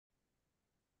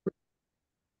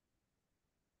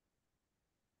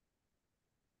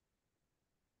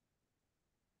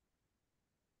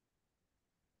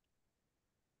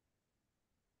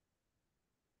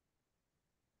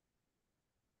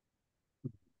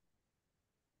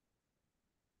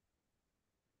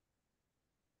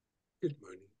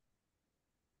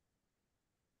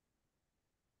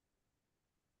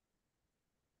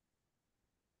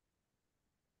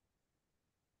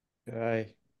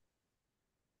Okay.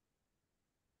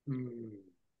 Hmm.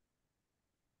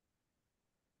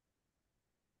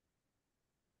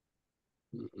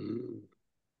 Mhm.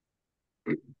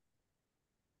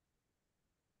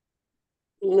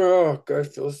 Oh, God,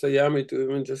 feels so yummy to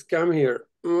even just come here.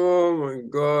 Oh my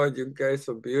God, you guys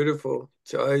are beautiful.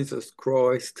 Jesus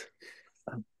Christ.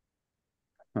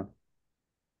 Huh.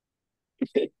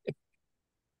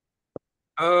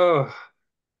 Oh,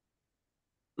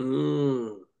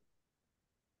 mm.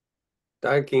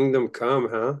 Thy kingdom come,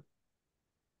 huh?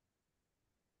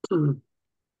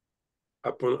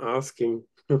 Upon asking.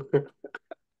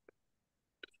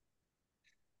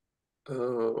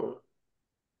 Oh,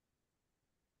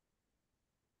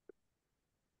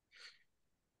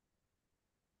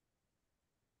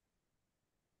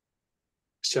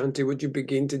 Shanti, would you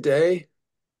begin today?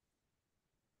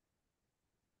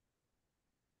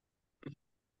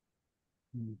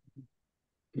 Mm.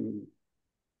 Mm.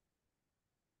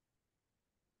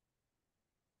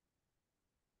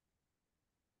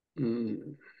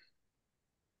 Mm.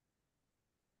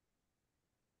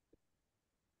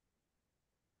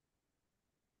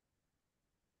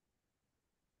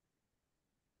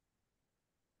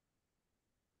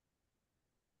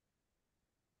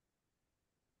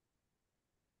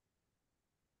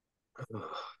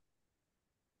 Oh.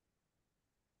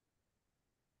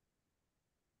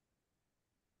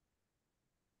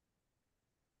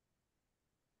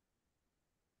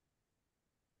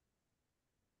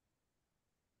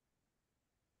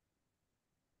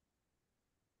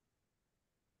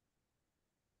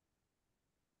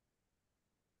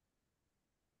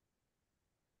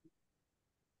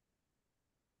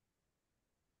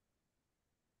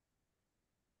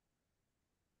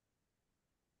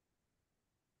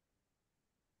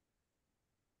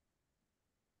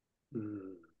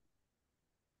 Mm.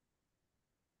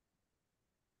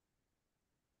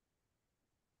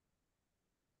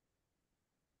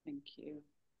 Thank you.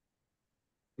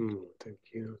 Thank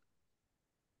you.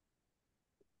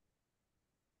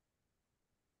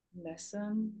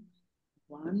 Lesson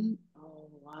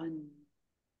 101.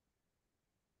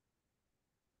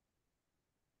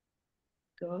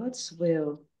 God's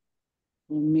will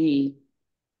for me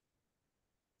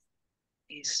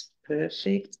is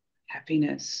perfect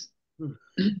happiness. Mm.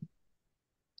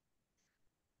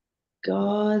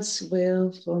 God's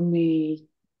will for me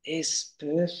is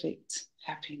perfect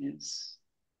happiness.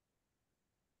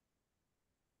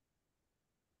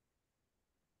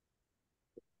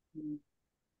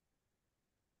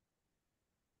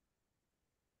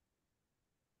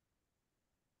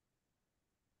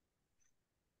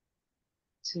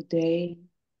 Today,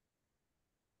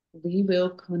 we will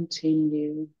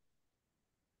continue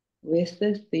with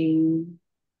the theme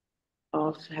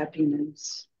of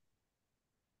happiness.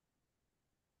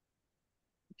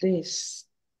 This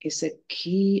is a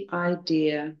key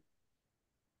idea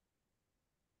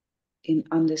in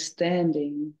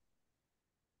understanding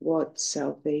what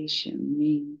salvation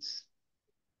means.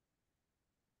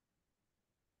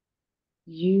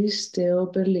 You still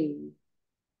believe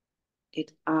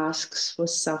it asks for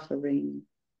suffering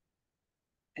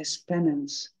as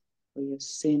penance for your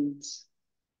sins.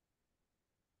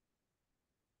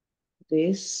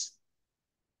 This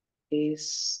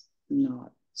is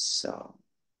not so.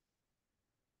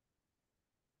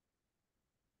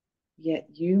 Yet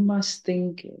you must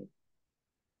think it.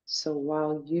 So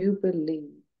while you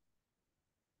believe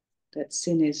that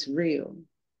sin is real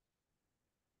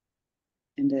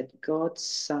and that God's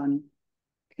Son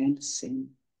can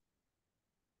sin,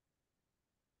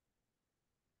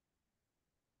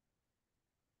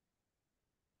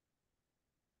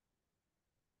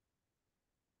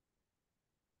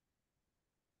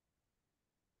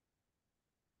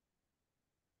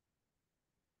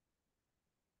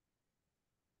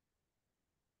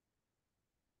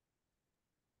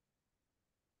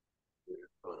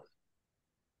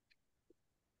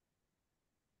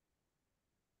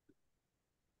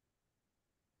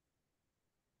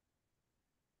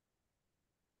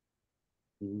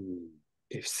 Mm.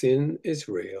 If sin is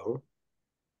real,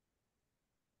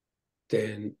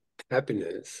 then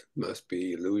happiness must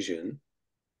be illusion.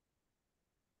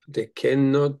 They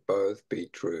cannot both be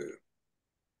true.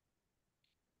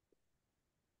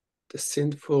 The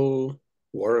sinful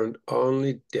warrant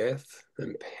only death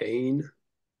and pain,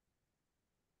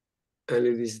 and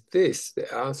it is this they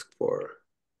ask for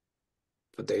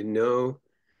they know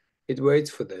it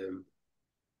waits for them,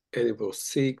 and it will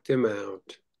seek them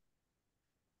out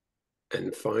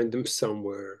and find them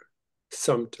somewhere,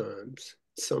 sometimes,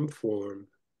 some form,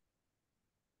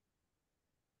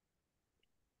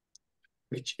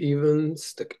 which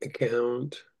evens the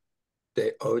account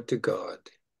they owe to God.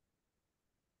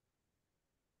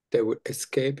 They would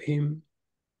escape him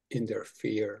in their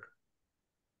fear,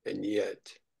 and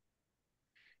yet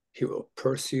he will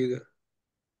pursue them,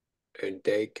 and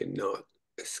they cannot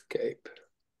escape.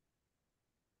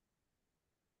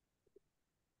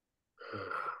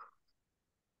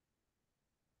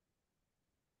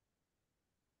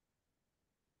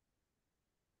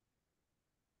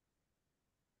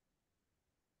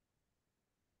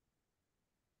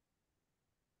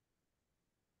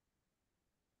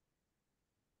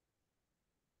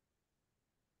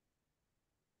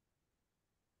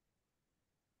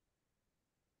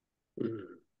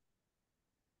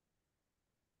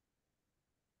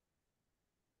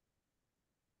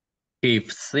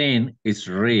 If sin is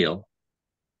real,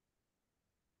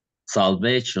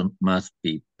 salvation must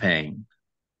be pain.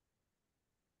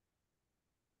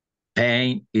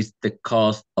 Pain is the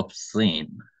cause of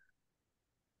sin,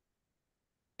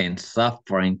 and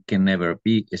suffering can never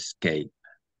be escaped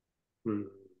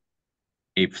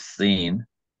if sin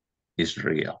is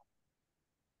real.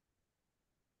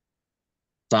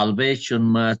 Salvation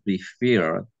must be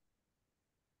feared,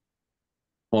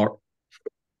 for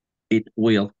it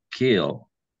will kill,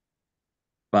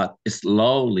 but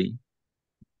slowly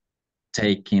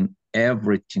taking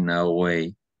everything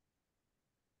away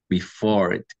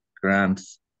before it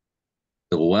grants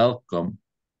the welcome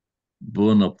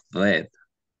boon of death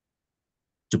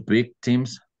to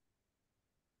victims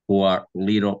who are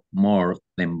little more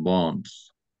than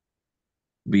bones.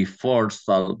 Before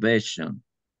salvation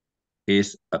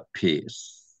is a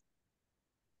peace.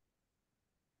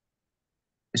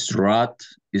 His wrath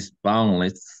is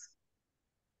boundless,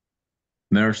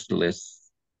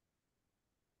 merciless,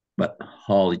 but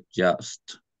wholly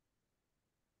just.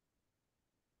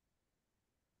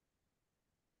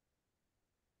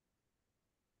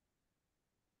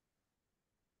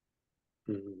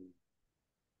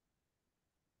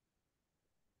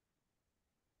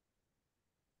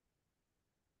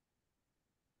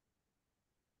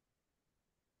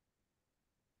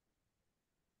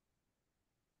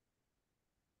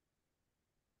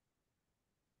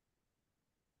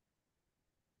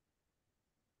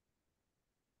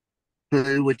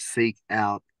 Who would seek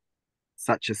out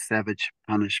such a savage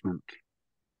punishment?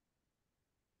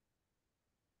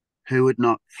 Who would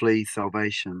not flee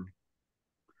salvation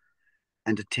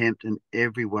and attempt in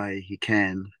every way he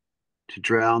can to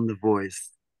drown the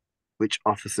voice which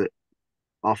offers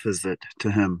it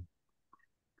to him?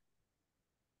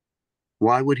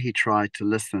 Why would he try to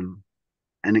listen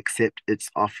and accept its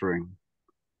offering?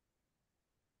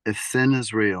 If sin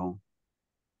is real,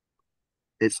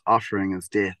 its offering is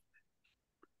death,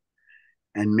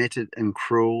 and meted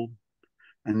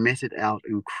out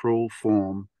in cruel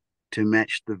form to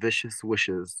match the vicious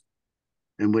wishes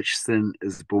in which sin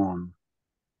is born.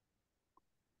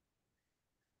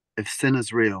 If sin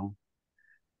is real,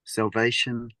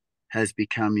 salvation has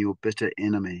become your bitter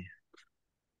enemy.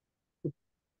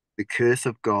 The curse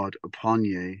of God upon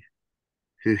you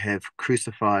who have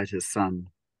crucified his Son.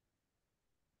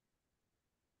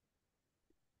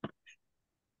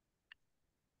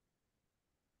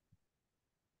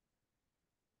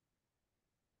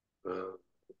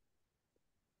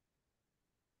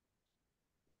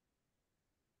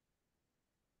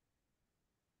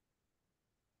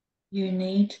 You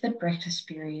need the practice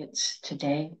periods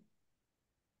today.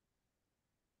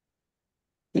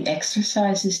 The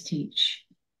exercises teach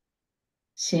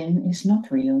sin is not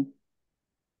real,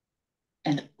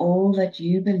 and all that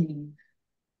you believe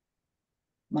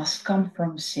must come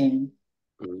from sin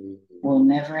will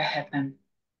never happen,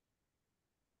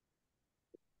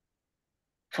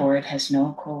 for it has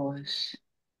no cause.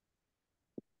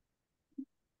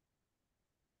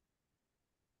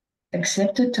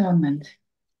 Accept atonement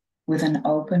with an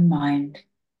open mind,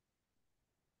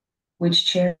 which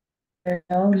cherishes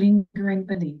no lingering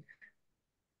belief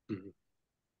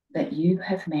that you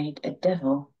have made a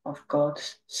devil of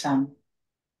God's Son.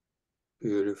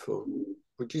 Beautiful.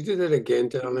 Would you do that again,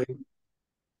 darling?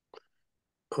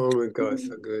 Oh my God,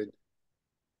 so good.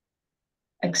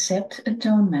 Accept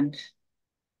atonement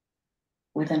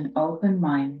with an open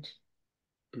mind,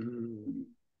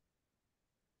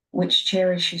 which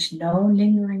cherishes no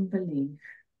lingering belief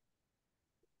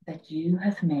that you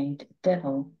have made a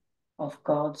devil of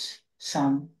God's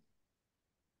Son.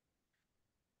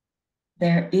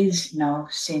 There is no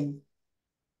sin.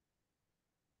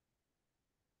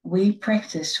 We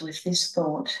practice with this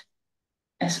thought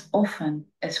as often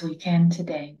as we can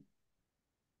today,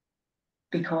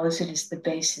 because it is the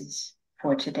basis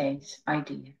for today's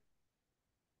idea.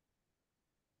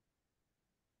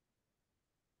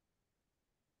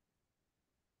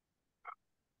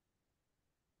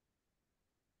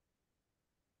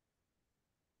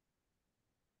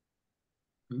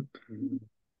 Mhm.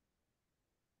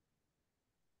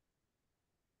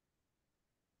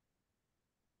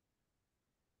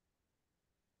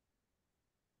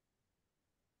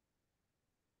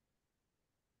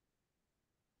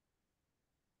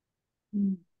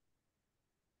 Mm.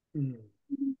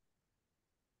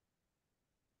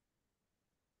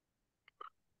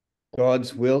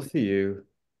 God's will for you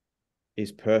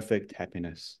is perfect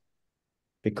happiness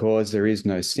because there is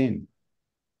no sin,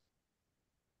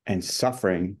 and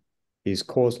suffering is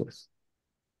causeless.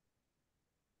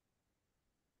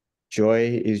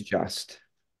 Joy is just,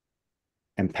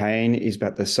 and pain is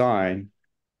but the sign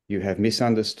you have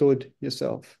misunderstood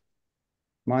yourself,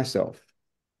 myself.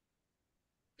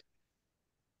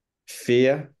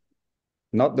 Fear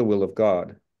not the will of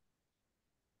God,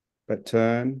 but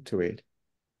turn to it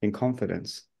in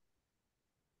confidence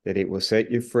that it will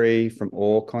set you free from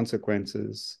all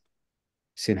consequences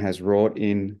sin has wrought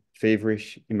in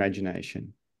feverish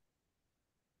imagination.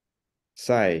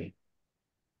 Say,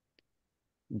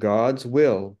 God's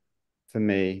will for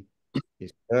me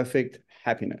is perfect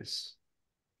happiness.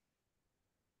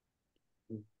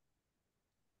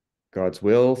 God's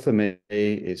will for me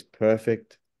is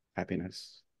perfect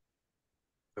happiness.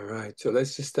 All right, so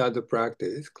let's just start the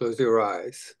practice. Close your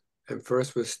eyes. And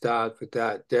first we'll start with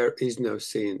that. There is no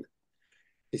sin.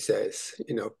 He says,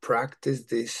 practice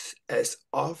this as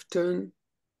often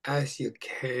as you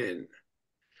can.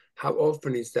 How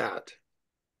often is that?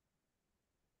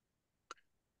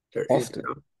 There is Often.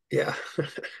 no, yeah.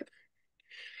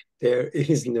 There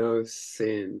is no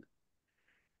sin.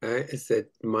 Right? It's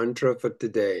that mantra for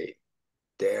today.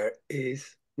 There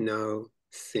is no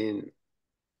sin.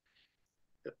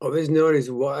 Always notice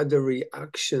what are the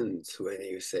reactions when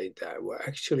you say that. What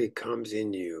actually comes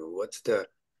in you?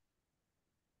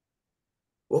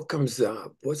 What comes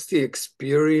up? What's the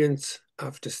experience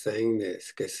after saying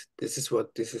this? Because this is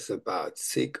what this is about.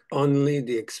 Seek only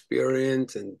the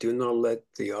experience and do not let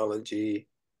theology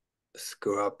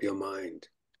screw up your mind.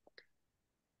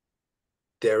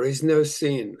 There is no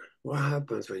sin. What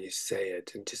happens when you say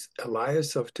it? And just allow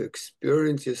yourself to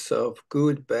experience yourself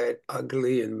good, bad,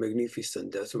 ugly, and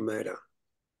magnificent. Doesn't matter.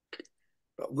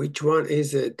 But which one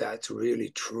is it that's really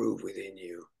true within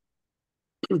you?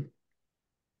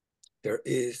 There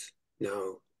is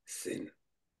no sin.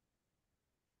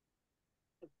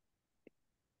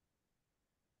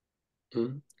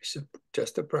 It's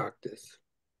just a practice.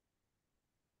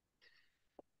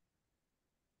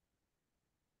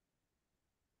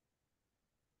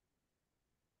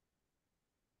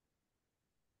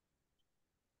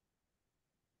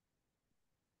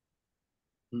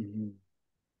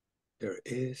 There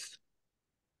is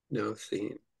no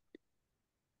sin.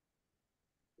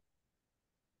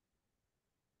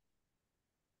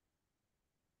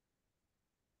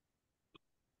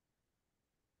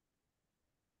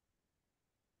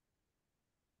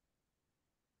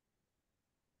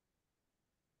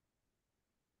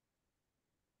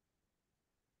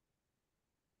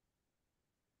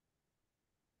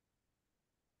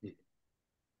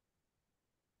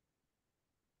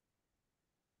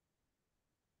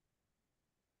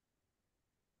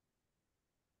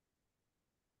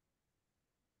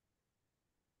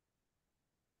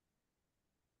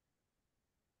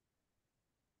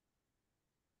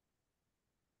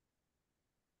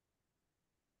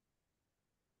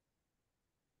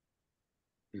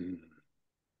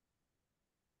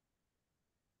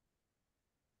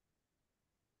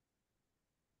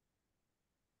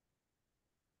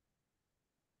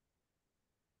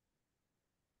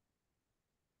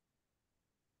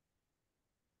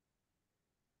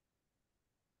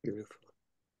 Beautiful.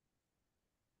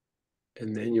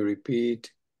 And then you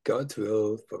repeat, God's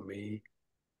will for me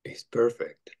is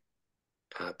perfect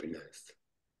happiness.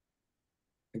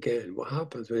 Again, what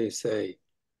happens when you say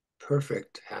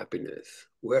perfect happiness?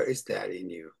 Where is that in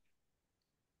you?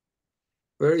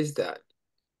 Where is that?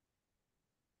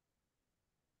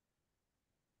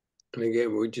 And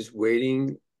again, we're just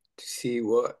waiting to see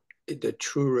what the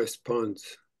true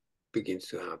response begins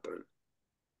to happen.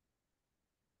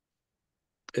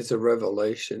 It's a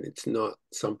revelation. It's not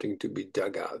something to be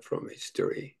dug out from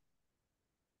history.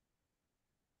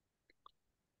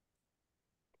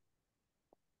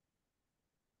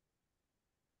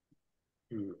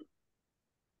 Mm.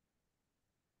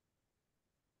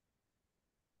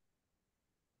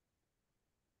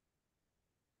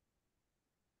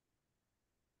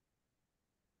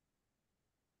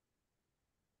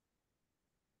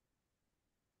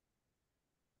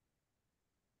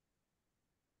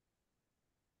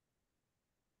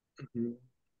 Mhm.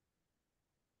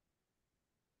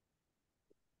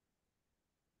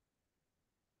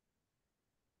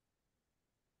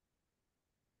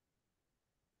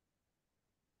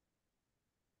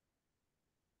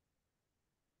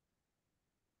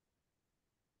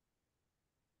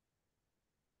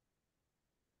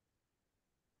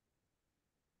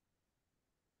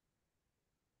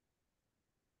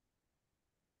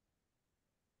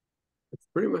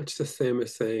 pretty much the same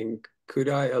as saying, could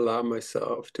I allow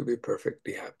myself to be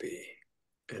perfectly happy?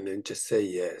 And then just say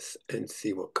yes and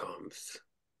see what comes.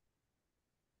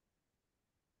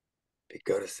 You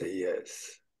gotta say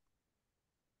yes.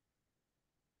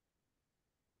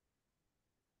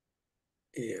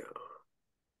 Yeah.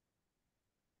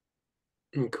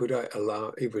 And could I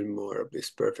allow even more of this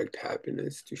perfect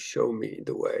happiness to show me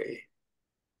the way?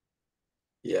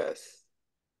 Yes.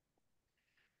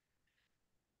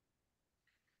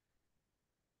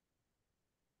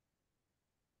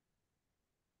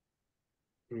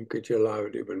 And could you allow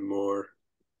it even more?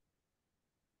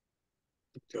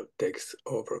 It takes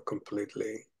over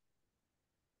completely.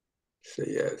 Say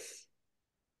yes.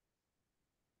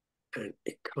 And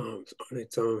it comes on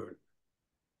its own.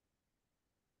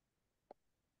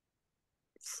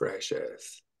 Fresh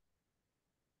as.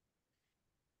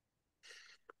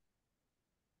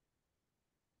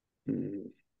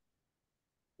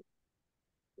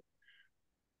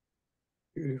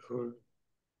 Beautiful.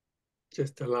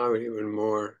 Just allow it even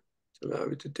more. Just allow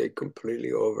it to take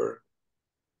completely over.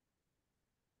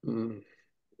 Mm.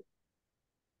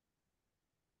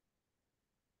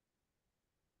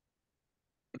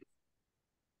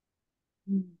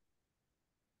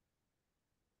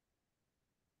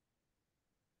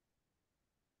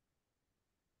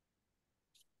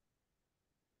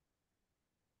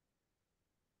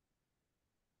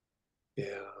 Yeah.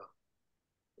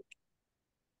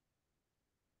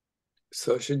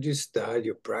 So should you start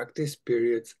your practice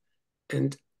periods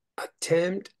and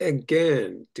attempt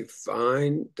again to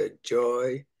find the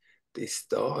joy these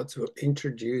thoughts will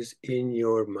introduce in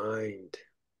your mind?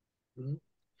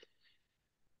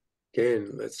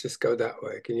 Again, let's just go that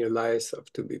way. Can you allow yourself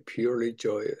to be purely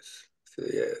joyous? Say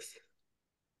yes.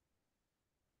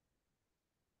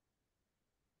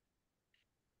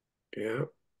 Yeah.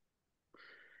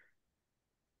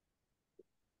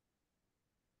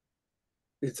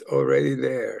 It's already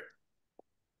there.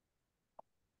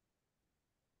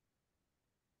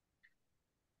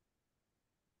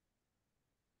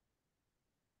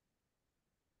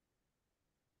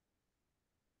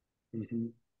 Mm-hmm.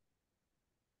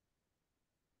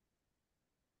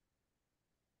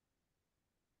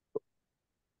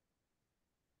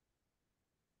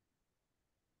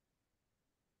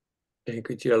 And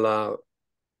could you allow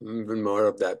even more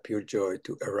of that pure joy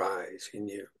to arise in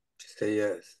you? Just say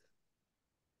yes.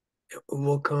 It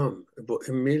will come. It will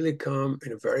immediately come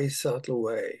in a very subtle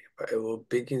way, but it will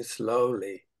begin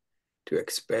slowly to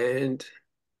expand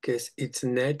because its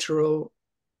natural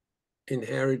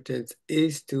inheritance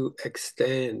is to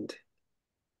extend.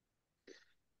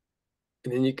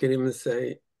 And then you can even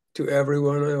say, to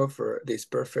everyone I offer this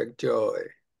perfect joy.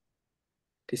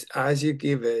 Because as you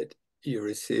give it, you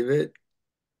receive it.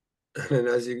 And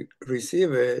as you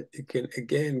receive it, you can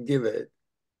again give it.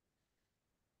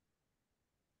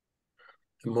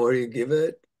 The more you give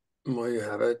it, the more you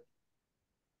have it.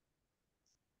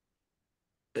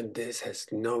 And this has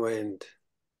no end.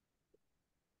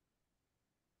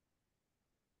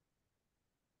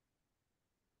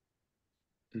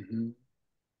 Mm-hmm.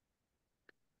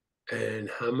 And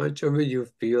how much of it you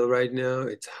feel right now,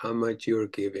 it's how much you're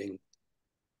giving.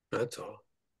 That's all.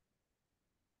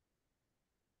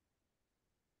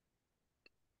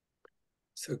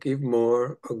 So give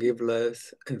more or give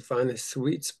less and find a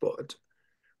sweet spot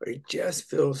where it just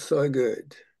feels so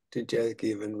good to just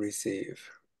give and receive.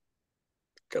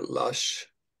 Like a lush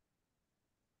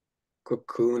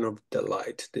cocoon of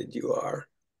delight that you are.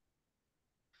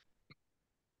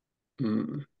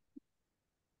 Mm.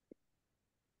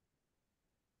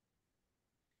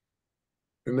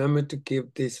 Remember to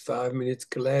give these 5 minutes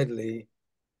gladly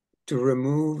to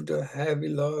remove the heavy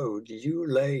load you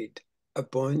laid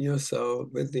upon yourself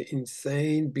with the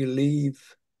insane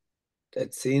belief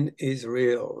that sin is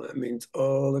real. That means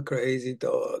all the crazy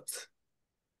thoughts.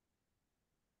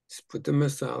 Just put them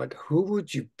aside. Like, who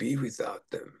would you be without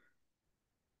them?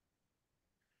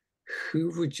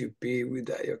 Who would you be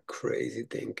without your crazy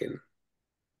thinking?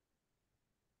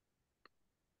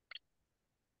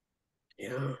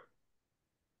 Yeah,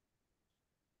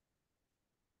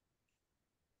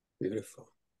 beautiful.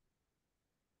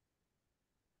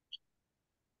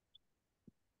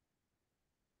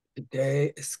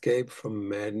 Today, escape from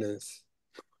madness.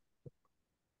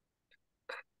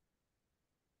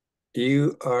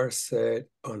 You are set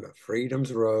on a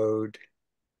freedom's road.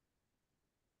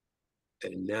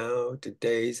 And now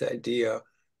today's idea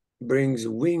brings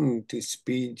wing to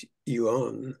speed you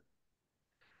on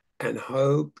and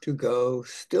hope to go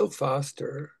still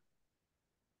faster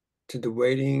to the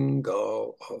waiting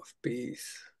goal of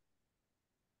peace.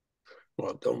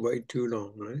 Well, don't wait too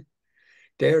long, right?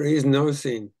 There is no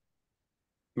sin.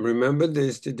 Remember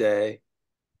this today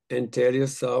and tell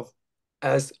yourself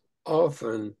as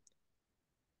often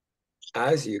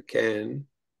as you can,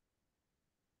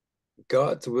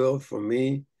 God's will for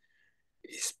me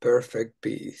is perfect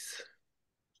peace.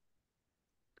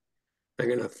 I'm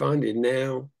going to find it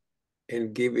now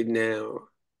and give it now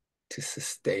to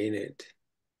sustain it.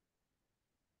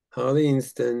 Holy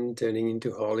instant turning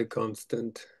into holy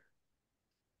constant.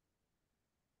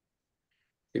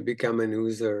 You become an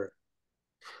user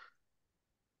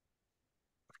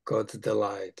of God's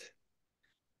delight.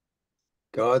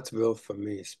 God's will for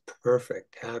me is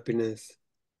perfect happiness.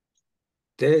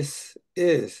 This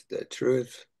is the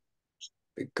truth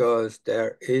because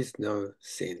there is no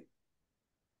sin.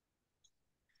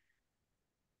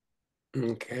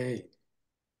 Okay.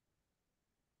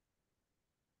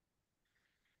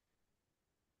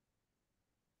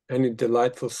 Any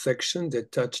delightful section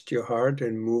that touched your heart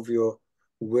and move your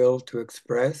will to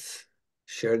express?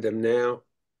 Share them now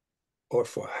or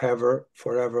forever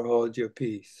hold your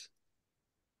peace.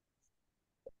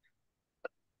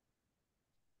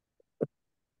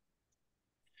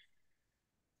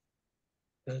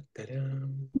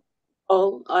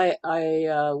 Oh, I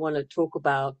want to talk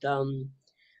about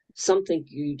something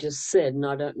you just said, and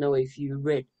I don't know if you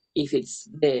read, if it's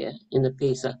there in the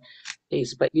piece,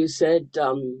 but you said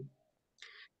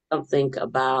something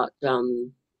about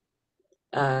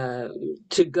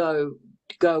to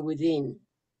go within.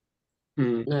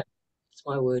 Mm. No, it's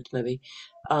my word maybe.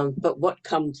 But what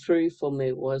come through for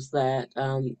me was that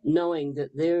knowing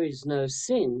that there is no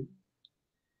sin,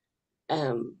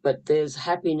 but there's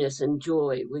happiness and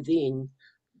joy within,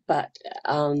 but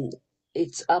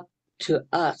it's up to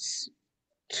us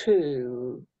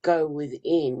to go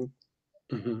within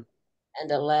Mm-hmm.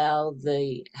 and allow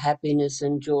the happiness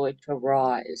and joy to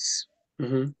rise.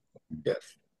 Mm-hmm.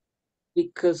 Yes.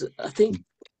 Because I think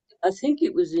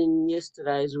it was in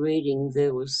yesterday's reading,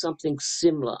 there was something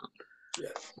similar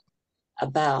Yes.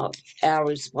 about our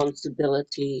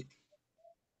responsibility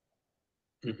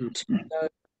Mm-hmm.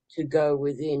 to go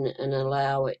within and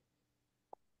allow it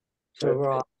to Okay.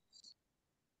 rise.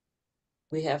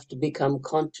 We have to become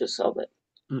conscious of it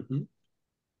Mm-hmm.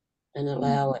 and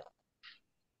allow it.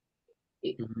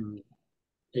 Mm-hmm.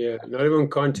 Yeah, not even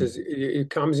conscious.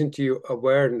 It comes into your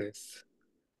awareness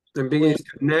and begins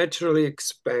to naturally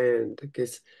expand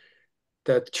because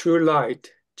that true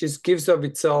light just gives of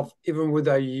itself even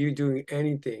without you doing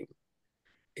anything.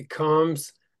 It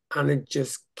comes and it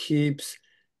just keeps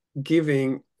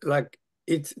giving, like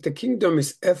it's the kingdom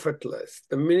is effortless.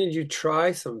 The minute you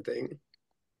try something,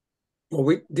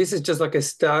 well, this is just like a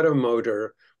starter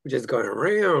motor, which is going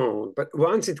around. But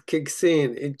once it kicks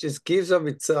in, it just gives of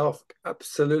itself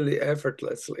absolutely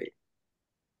effortlessly.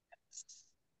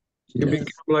 You Yes.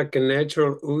 become like a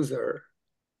natural oozer.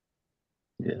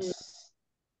 Yes.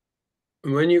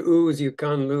 When you ooze, you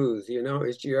can't lose.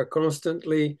 You're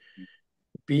constantly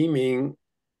beaming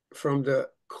from the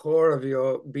core of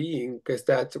your being, because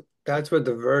that's what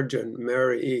the Virgin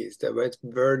Mary is. That's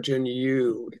Virgin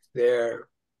You. It's there.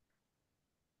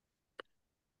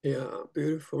 Yeah,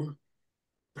 beautiful.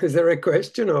 Is there a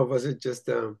question or was it just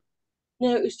No,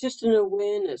 it was just an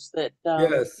awareness that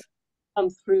yes. come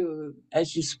through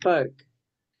as you spoke.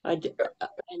 And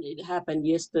it happened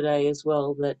yesterday as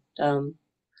well that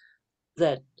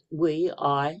that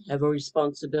I have a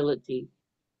responsibility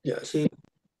Yes. to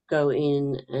go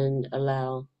in and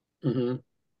allow. Mm-hmm.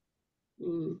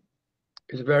 Mm,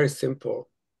 It's very simple.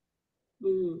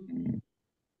 mm.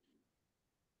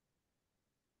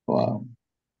 Wow.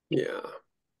 Yeah.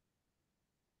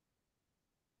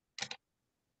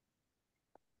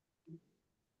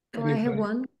 Oh, I have Anybody?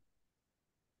 one.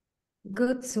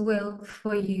 God's will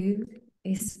for you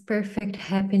is perfect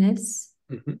happiness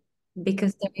Mm-hmm.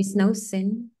 because there is no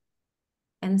sin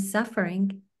and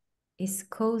suffering is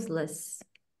causeless.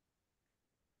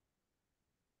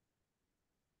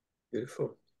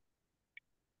 Beautiful.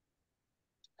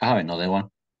 I have another one.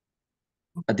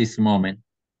 At this moment,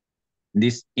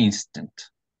 this instant,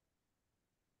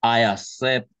 I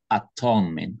accept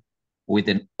atonement with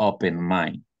an open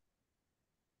mind,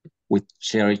 which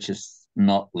cherishes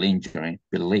not lingering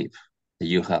belief that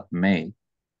you have made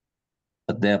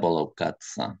a devil of God's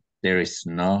son. There is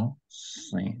no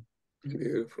sin.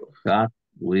 Beautiful. God's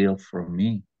will for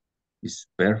me is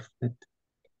perfect,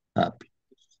 happy.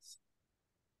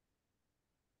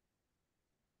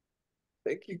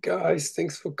 Thank you, guys.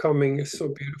 Thanks for coming. It's so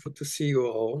beautiful to see you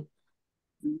all.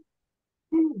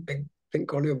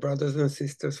 Thank all your brothers and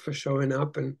sisters for showing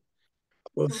up, and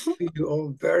we'll see you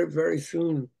all very, very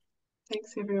soon.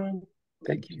 Thanks, everyone.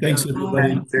 Thank you, Thanks, guys.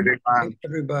 everybody. Thanks, everyone. Thanks,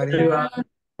 everybody.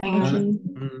 Thank you.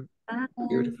 Mm, Bye.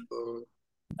 beautiful.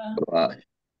 Bye.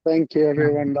 Thank you,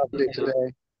 everyone. Lovely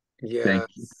today. Yes.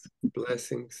 you.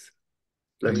 Blessings.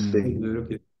 Let's Thank see.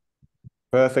 you.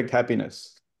 Perfect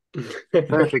happiness.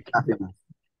 Perfect happiness.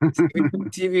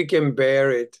 See if you can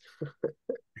bear it.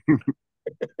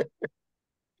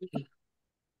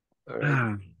 All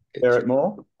right. Bear it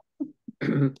more.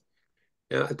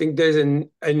 Yeah, I think there's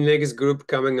a next group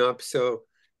coming up. So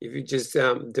if you just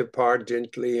depart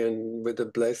gently and with a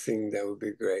blessing, that would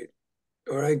be great.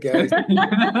 All right, guys.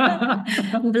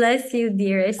 Bless you,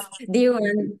 dearest. Dear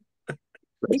one.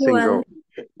 Dear Blessings one. all.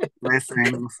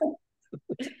 Blessings.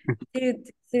 See you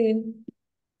soon.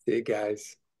 See you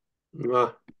guys.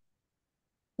 Mwah.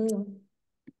 Mm.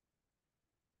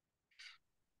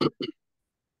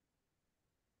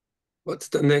 What's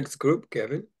the next group,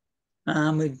 Kevin?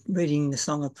 We're reading the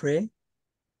Song of Prayer.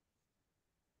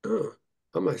 Oh,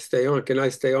 I might stay on. Can I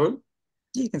stay on?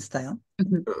 You can stay on,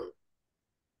 Oh,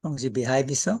 as long as you behave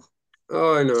yourself.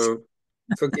 oh I know.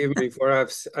 Forgive me, for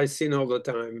I sin all the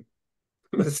time.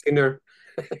 I'm a sinner.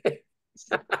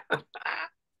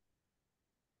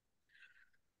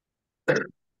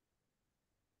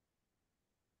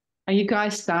 Are you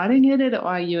guys starting it or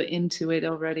are you into it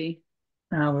already?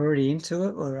 We're already into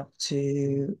it. We're up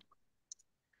to,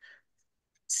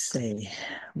 let's see,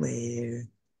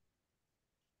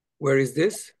 Where is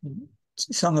this?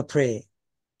 Song of Prayer,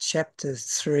 chapter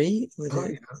 3,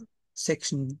 with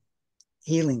section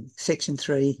healing, section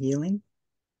 3, healing.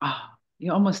 Oh,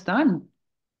 you're almost done.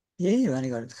 Yeah, you've only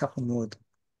got a couple more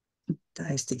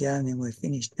days to go and then we're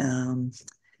finished. And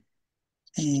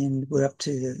we're up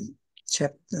to the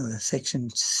chapter, section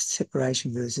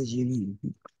separation versus union.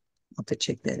 I'll have to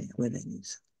check that out, where that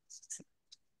is.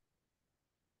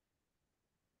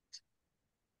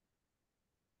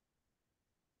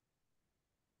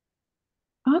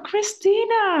 Oh,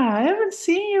 Christina, I haven't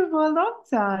seen you for a long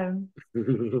time.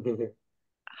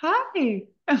 Hi.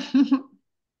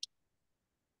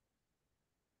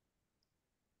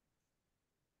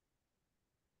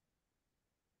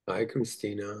 Hi,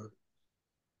 Christina.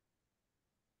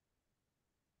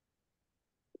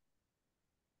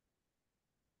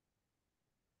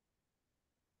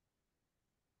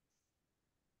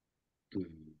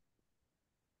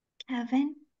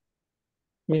 Kevin?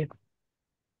 Yeah.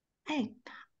 Hey,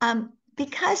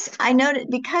 because I noted,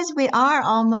 because we are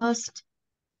almost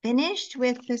finished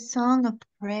with the Song of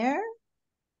Prayer,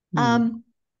 I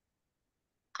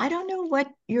don't know what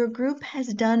your group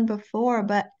has done before,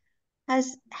 but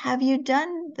have you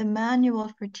done the manual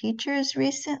for teachers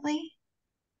recently?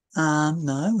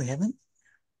 No, we haven't.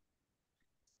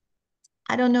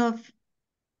 I don't know if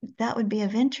that would be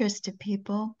of interest to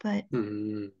people, but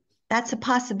that's a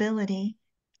possibility.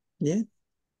 Yeah,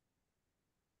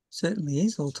 certainly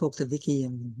is. I'll talk to Vicky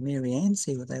and Mary Ann,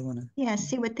 see what they want to. Yeah,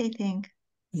 see what they think.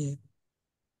 Yeah.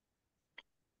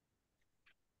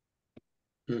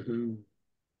 Could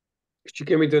you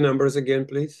give me the numbers again,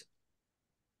 please?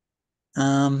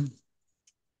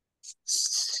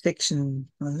 Section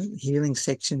healing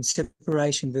section,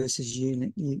 separation versus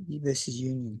union.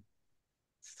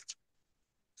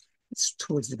 It's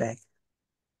towards the back.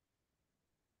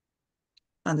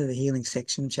 Under the healing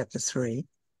section, chapter 3. I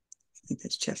think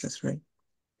that's chapter 3.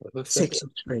 Section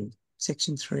 3.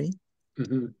 Section 3.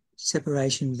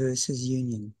 Separation versus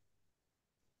union.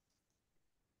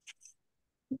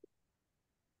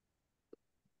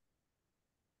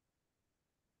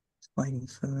 Waiting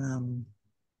for a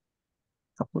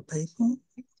couple of people.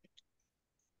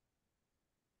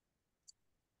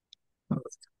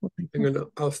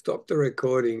 I'll stop the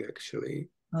recording, actually.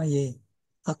 Oh, yeah.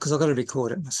 Because I've got to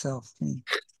record it myself. Yeah.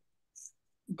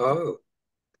 Oh.